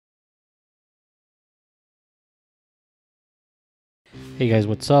Hey guys,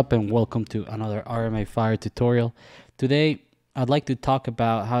 what's up and welcome to another RMA Fire tutorial. Today, I'd like to talk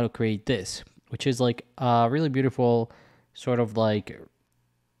about how to create this, which is like a really beautiful sort of like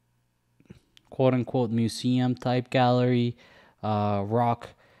quote unquote museum type gallery, rock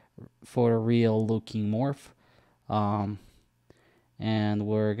photoreal looking morph. Um, and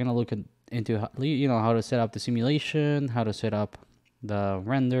we're gonna look into how to set up the simulation, how to set up the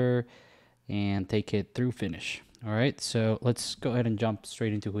render, and take it through finish. All right, so let's go ahead and jump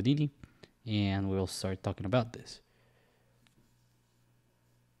straight into Houdini and we'll start talking about this.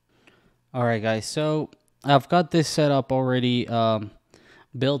 All right, guys, so I've got this set up already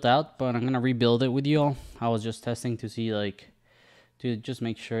built out, but I'm gonna rebuild it with you all. I was just testing to see, like, to just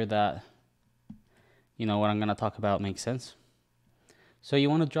make sure that what I'm gonna talk about makes sense. So you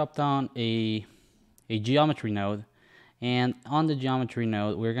want to drop down a geometry node, and on the geometry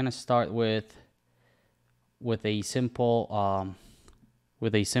node we're gonna start with a simple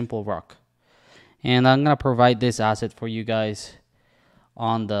rock, and I'm gonna provide this asset for you guys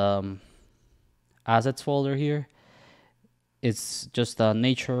on the assets folder here. It's just a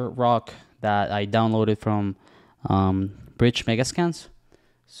nature rock that I downloaded from Bridge Megascans.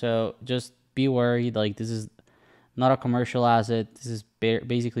 So just be worried, like, this is not a commercial asset. This is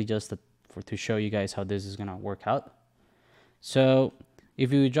basically just to show you guys how this is gonna work out. So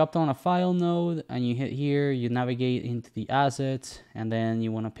if you drop down a file node and you hit here, you navigate into the assets, and then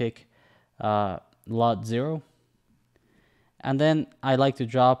you want to pick lot 0. And then I like to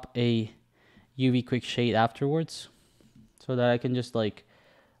drop a UV quick shade afterwards so that I can just like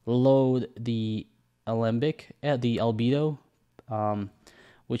load the alembic, the albedo,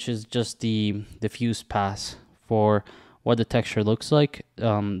 which is just the diffuse pass for what the texture looks like.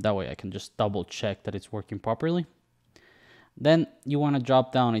 That way I can just double check that it's working properly. Then you want to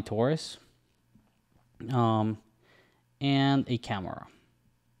drop down a torus and a camera.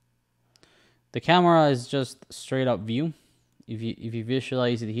 The camera is just straight up view. If you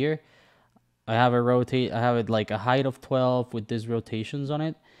visualize it here, I have it like a height of 12 with these rotations on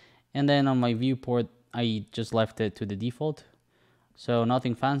it, and then on my viewport I just left it to the default. So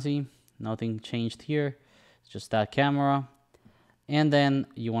nothing fancy, nothing changed here. It's just that camera. And then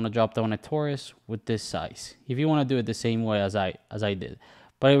you want to drop down a torus with this size. If you want to do it the same way as I did,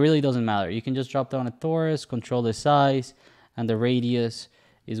 but it really doesn't matter. You can just drop down a torus, control the size, and the radius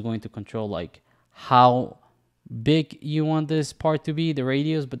is going to control like how big you want this part to be, the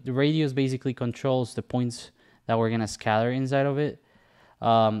radius. But the radius basically controls the points that we're gonna scatter inside of it.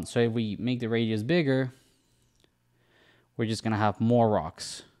 So if we make the radius bigger, we're just gonna have more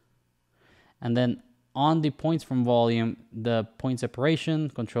rocks. And then on the points from volume, the point separation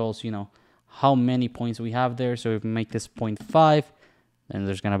controls, how many points we have there. So if we make this 0.5, then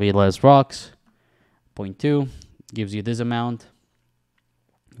there's going to be less rocks. 0.2 gives you this amount.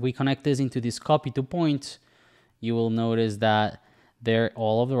 If we connect this into this copy to points, you will notice that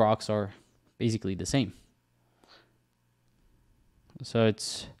all of the rocks are basically the same. So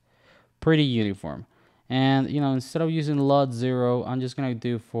it's pretty uniform. And, instead of using lot 0, I'm just going to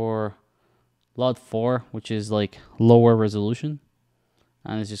do for lot 4, which is like lower resolution,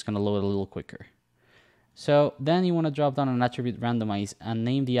 and it's just going to load a little quicker. So then you want to drop down an attribute randomize and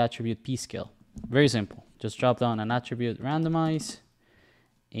name the attribute p-scale. Very simple. Just drop down an attribute randomize,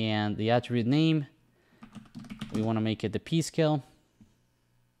 and the attribute name, we want to make it the p-scale.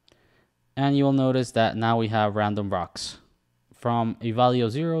 And you will notice that now we have random rocks from a value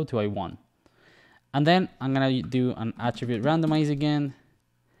of 0 to a 1. And then I'm going to do an attribute randomize again.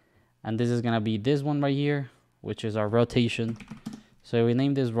 And this is going to be this one right here, which is our rotation. So we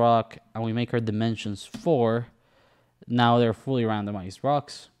name this rock and we make our dimensions 4. Now they're fully randomized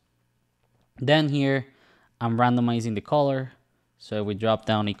rocks. Then here, I'm randomizing the color. So we drop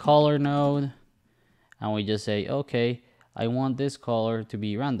down a color node and we just say, okay, I want this color to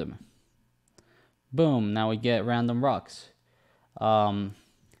be random. Boom, now we get random rocks.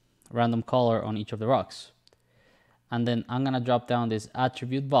 Random color on each of the rocks. And then I'm going to drop down this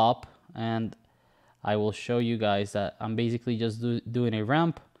attribute VOP, and I will show you guys that I'm basically just doing a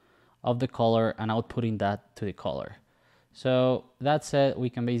ramp of the color and outputting that to the color. So that said, we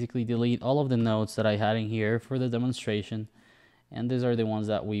can basically delete all of the nodes that I had in here for the demonstration, and these are the ones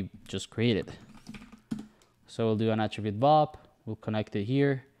that we just created. So we'll do an attribute VOP, we'll connect it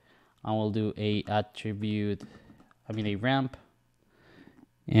here, and we'll do a ramp.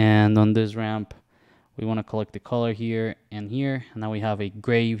 And on this ramp, we want to collect the color here and here, and now we have a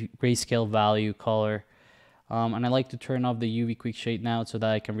grayscale value color. And I like to turn off the UV quick shade now so that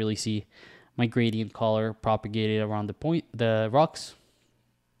I can really see my gradient color propagated around the rocks.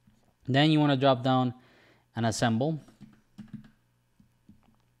 Then you want to drop down and assemble.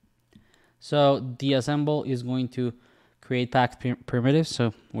 So the assemble is going to create packed primitives.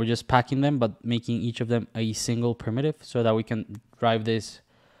 So we're just packing them, but making each of them a single primitive so that we can drive this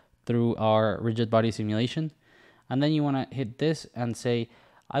through our rigid body simulation. And then you want to hit this and say,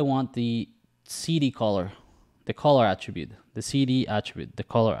 I want the CD color, the color attribute, the CD attribute, the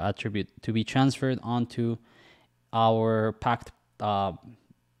color attribute to be transferred onto our packed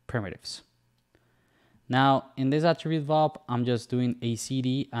primitives. Now, in this attribute VOP, I'm just doing a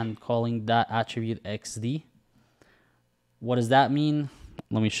CD and calling that attribute XD. What does that mean?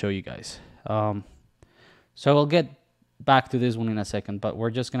 Let me show you guys. So we'll get back to this one in a second, but we're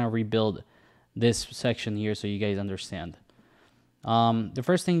just going to rebuild this section here so you guys understand. The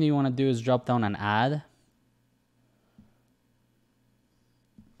first thing that you want to do is drop down and add.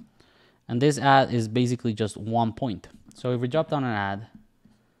 And this add is basically just 1 point. So if we drop down and add,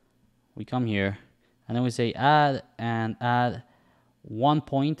 we come here, and then we say add and add 1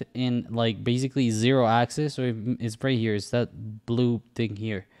 point in like basically 0 axis. So it's right here. It's that blue thing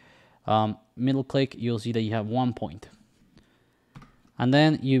here. Middle click, you'll see that you have 1 point. And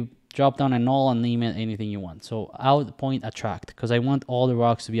then you drop down a null and name it anything you want. So out point attract, because I want all the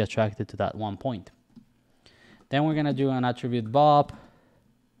rocks to be attracted to that 1 point. Then we're going to do an attribute BOP.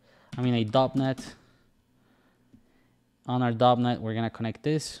 I mean a DOPNet. On our DOPNet, we're going to connect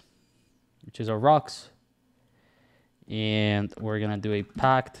this, which is our rocks. And we're going to do a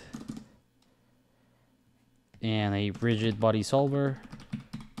packed and a rigid body solver.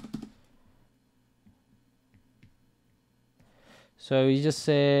 So you just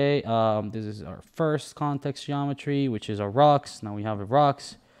say, this is our first context geometry, which is our rocks. Now we have the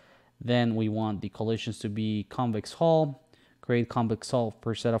rocks. Then we want the collisions to be convex hull. Create convex hull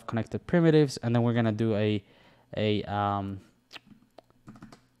per set of connected primitives. And then we're going to do a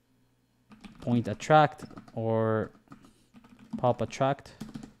point attract or pop attract.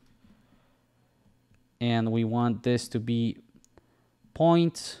 And we want this to be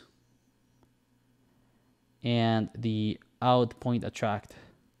point and the out point attract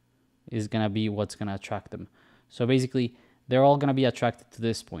is going to be what's going to attract them. So basically, they're all going to be attracted to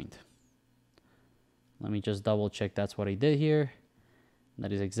this point. Let me just double check that's what I did here.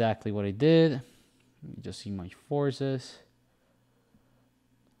 That is exactly what I did. Let me just see my forces.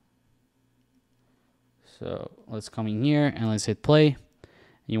 So let's come in here and let's hit play.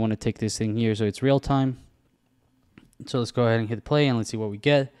 You want to take this thing here so it's real time. So let's go ahead and hit play and let's see what we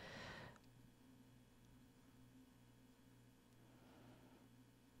get.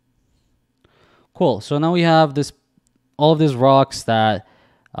 Cool. So now we have this, all of these rocks that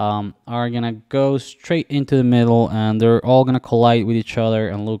are gonna go straight into the middle, and they're all gonna collide with each other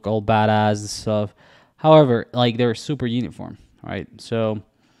and look all badass and stuff. However, like they're super uniform, right? So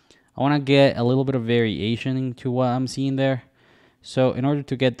I want to get a little bit of variation into what I'm seeing there. So in order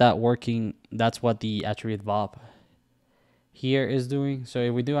to get that working, that's what the attribute VOP here is doing. So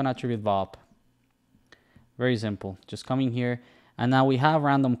if we do an attribute VOP, very simple, just coming here, and now we have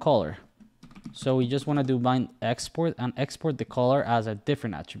random color. So we just want to do bind export and export the color as a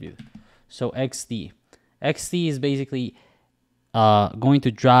different attribute. So XD. XD is basically going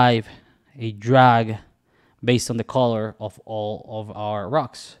to drive a drag based on the color of all of our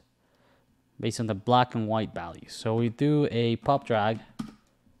rocks, based on the black and white values. So we do a pop drag,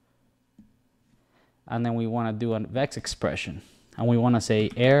 and then we want to do a vex expression, and we want to say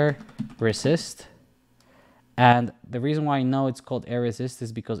air resist. And the reason why I know it's called air resist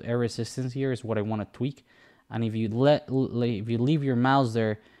is because air resistance here is what I want to tweak. And if you leave your mouse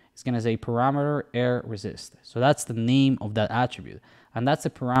there, it's going to say parameter air resist. So that's the name of that attribute. And that's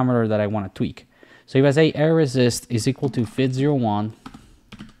the parameter that I want to tweak. So if I say air resist is equal to fit01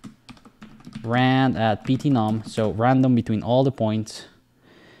 rand at ptnum, so random between all the points,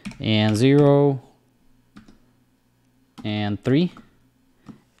 and 0 and 3.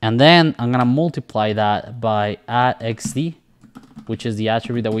 And then I'm going to multiply that by @xd, which is the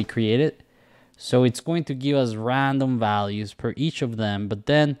attribute that we created. So it's going to give us random values per each of them, but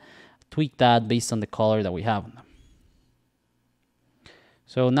then tweak that based on the color that we have on them.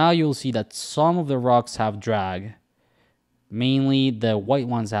 So now you'll see that some of the rocks have drag. Mainly the white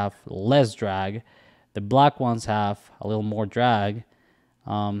ones have less drag. The black ones have a little more drag.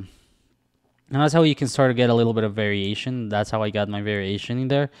 And that's how you can start to get a little bit of variation. That's how I got my variation in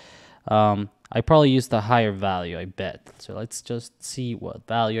there. I probably used a higher value, I bet. So let's just see what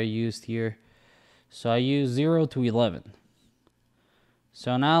value I used here. So I used 0 to 11.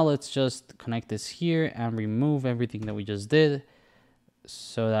 So now let's just connect this here and remove everything that we just did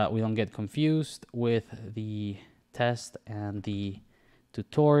so that we don't get confused with the test and the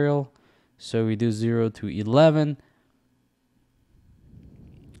tutorial. So we do 0 to 11.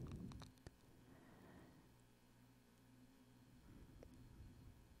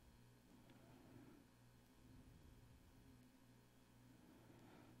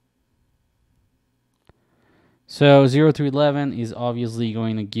 So 0 to 11 is obviously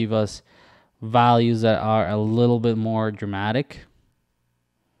going to give us values that are a little bit more dramatic.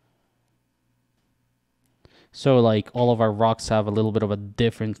 So like all of our rocks have a little bit of a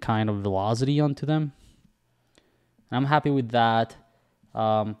different kind of velocity onto them. And I'm happy with that.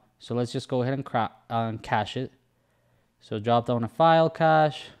 So let's just go ahead and cache it. So drop down a file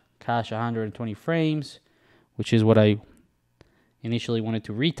cache 120 frames, which is what I initially wanted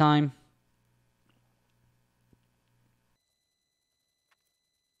to retime.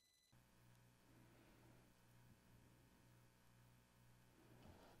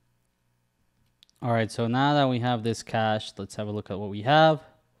 All right, so now that we have this cached, let's have a look at what we have.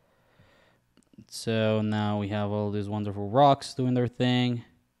 So now we have all these wonderful rocks doing their thing.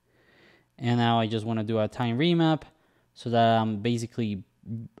 And now I just want to do a time remap so that I'm basically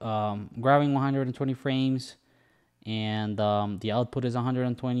grabbing 120 frames and the output is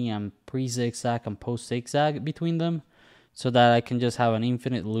 120. I'm pre-zigzag and post-zigzag between them so that I can just have an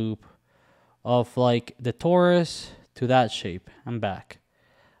infinite loop of like the torus to that shape and back.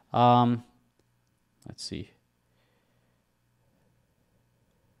 Let's see.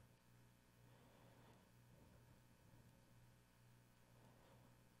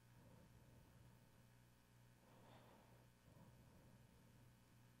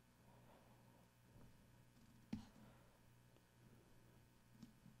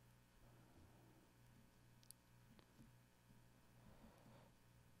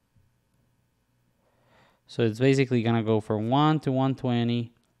 So it's basically going to go from 1 to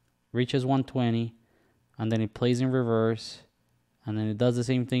 120, reaches 120, and then it plays in reverse, and then it does the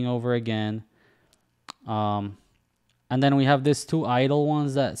same thing over again. And then we have these two idle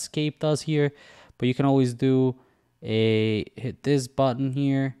ones that escaped us here, but you can always do hit this button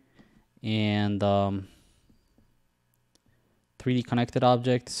here and 3D connected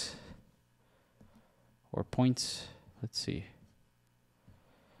objects or points. Let's see.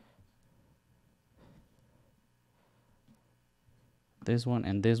 This one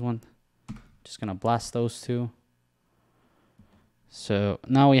and this one. Just gonna blast those two. So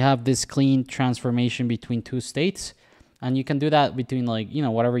now we have this clean transformation between two states, and you can do that between like, you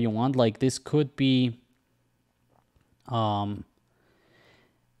know, whatever you want. Like this could be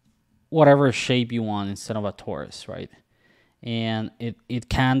whatever shape you want instead of a torus, right? And it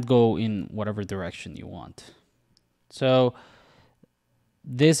can go in whatever direction you want. So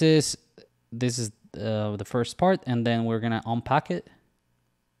this is the first part, and then we're gonna unpack it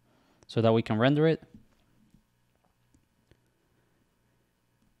so that we can render it.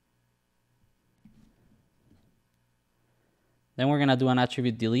 Then we're gonna do an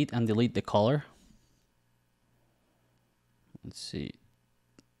attribute delete and delete the color. Let's see.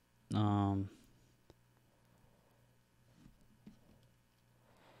 All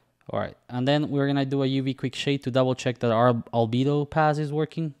right, and then we're gonna do a UV quick shade to double check that our albedo pass is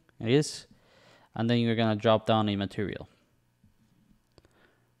working. It is. And then you're gonna drop down a material.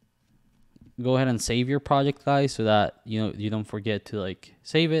 Go ahead and save your project, guys, so that you don't forget to like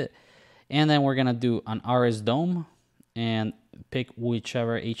save it. And then we're gonna do an RS dome and pick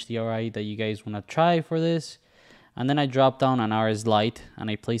whichever HDRI that you guys wanna try for this. And then I dropped down an RS light and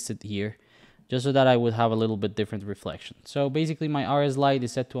I placed it here just so that I would have a little bit different reflection. So basically my RS light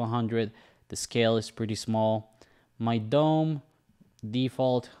is set to 100. The scale is pretty small. My dome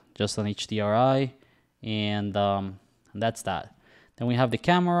default just an HDRI, and that's that. Then we have the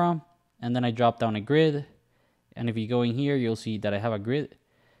camera, and then I drop down a grid, and if you go in here you'll see that I have a grid,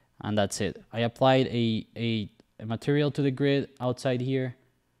 and that's it. I applied a material to the grid outside here,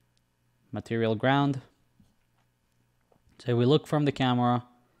 material ground. So if we look from the camera,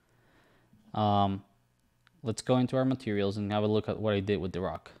 let's go into our materials and have a look at what I did with the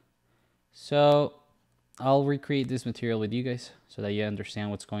rock. So I'll recreate this material with you guys so that you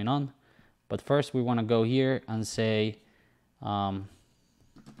understand what's going on. But first we want to go here and say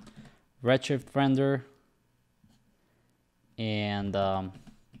redshift render, and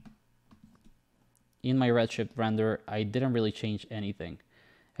in my redshift render I didn't really change anything.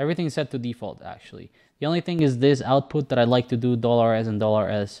 Everything's set to default actually. The only thing is this output that I like to do $S and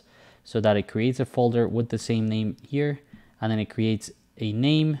 $S so that it creates a folder with the same name here, and then it creates a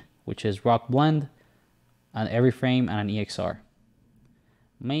name which is rock blend, and every frame and an EXR.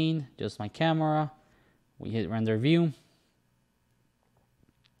 Main, just my camera. We hit render view.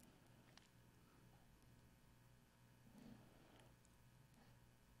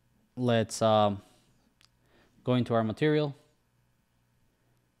 Let's go into our material.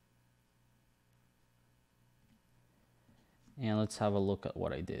 And let's have a look at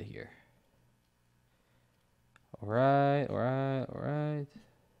what I did here. All right.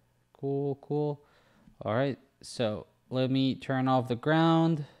 Cool. All right, so let me turn off the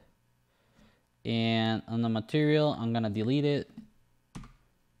ground, and on the material, I'm gonna delete it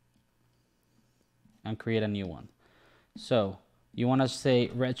and create a new one. So you wanna say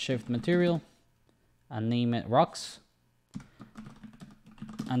redshift material and name it rocks,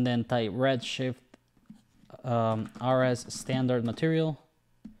 and then type redshift RS standard material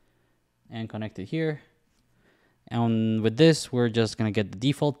and connect it here. And with this, we're just gonna get the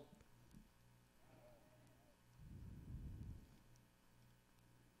default.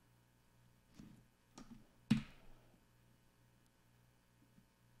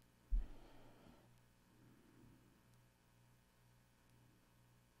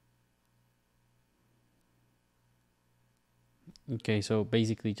 Okay, so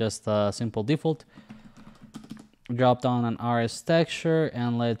basically just a simple default. Drop down an RS texture,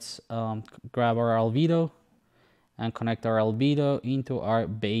 and let's grab our albedo and connect our albedo into our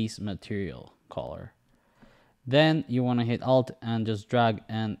base material color. Then you want to hit Alt and just drag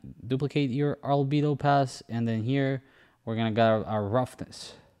and duplicate your albedo pass, and then here we're gonna get our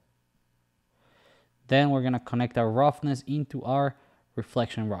roughness. Then we're gonna connect our roughness into our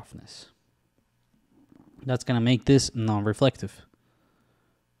reflection roughness. That's gonna make this non-reflective.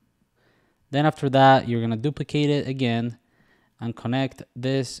 Then after that, you're gonna duplicate it again and connect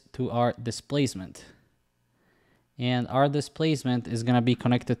this to our displacement. And our displacement is gonna be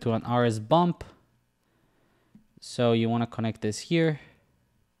connected to an RS bump. So you wanna connect this here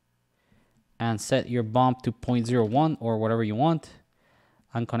and set your bump to 0.01 or whatever you want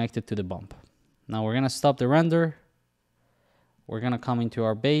and connect it to the bump. Now we're gonna stop the render. We're gonna come into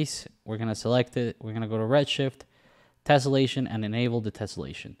our base. We're gonna select it. We're gonna go to redshift, tessellation, and enable the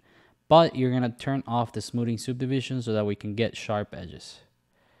tessellation. But you're gonna turn off the smoothing subdivision so that we can get sharp edges.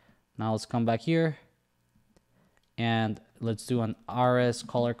 Now let's come back here and let's do an RS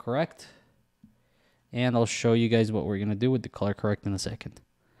color correct. And I'll show you guys what we're gonna do with the color correct in a second.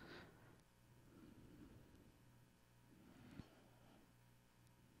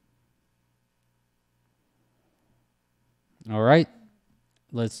 All right,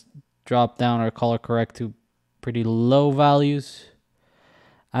 let's drop down our color correct to pretty low values.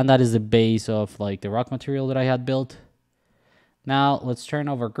 And that is the base of like the rock material that I had built. Now let's turn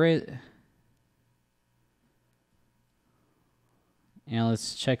over grid. And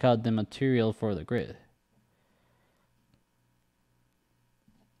let's check out the material for the grid.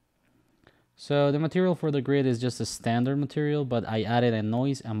 So the material for the grid is just a standard material, but I added a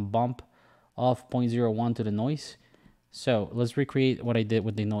noise and bump of 0.01 to the noise. So let's recreate what I did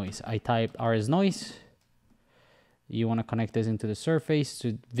with the noise. I typed RS noise. You want to connect this into the surface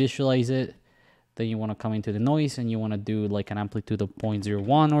to visualize it. Then you want to come into the noise and you want to do like an amplitude of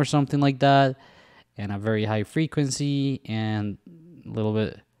 0.01 or something like that, and a very high frequency, and a little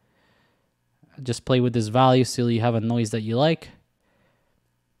bit, just play with this value till you have a noise that you like.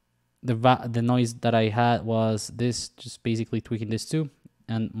 The noise that I had was this, just basically tweaking this too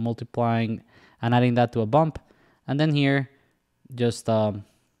and multiplying and adding that to a bump. And then here, just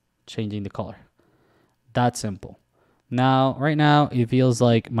changing the color. That simple. Now, right now, it feels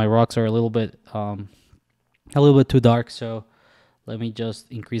like my rocks are a little bit too dark. So let me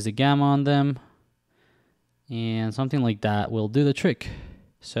just increase the gamma on them, and something like that will do the trick.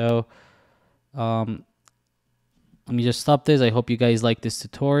 So let me just stop this. I hope you guys like this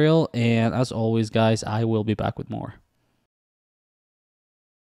tutorial, and as always, guys, I will be back with more.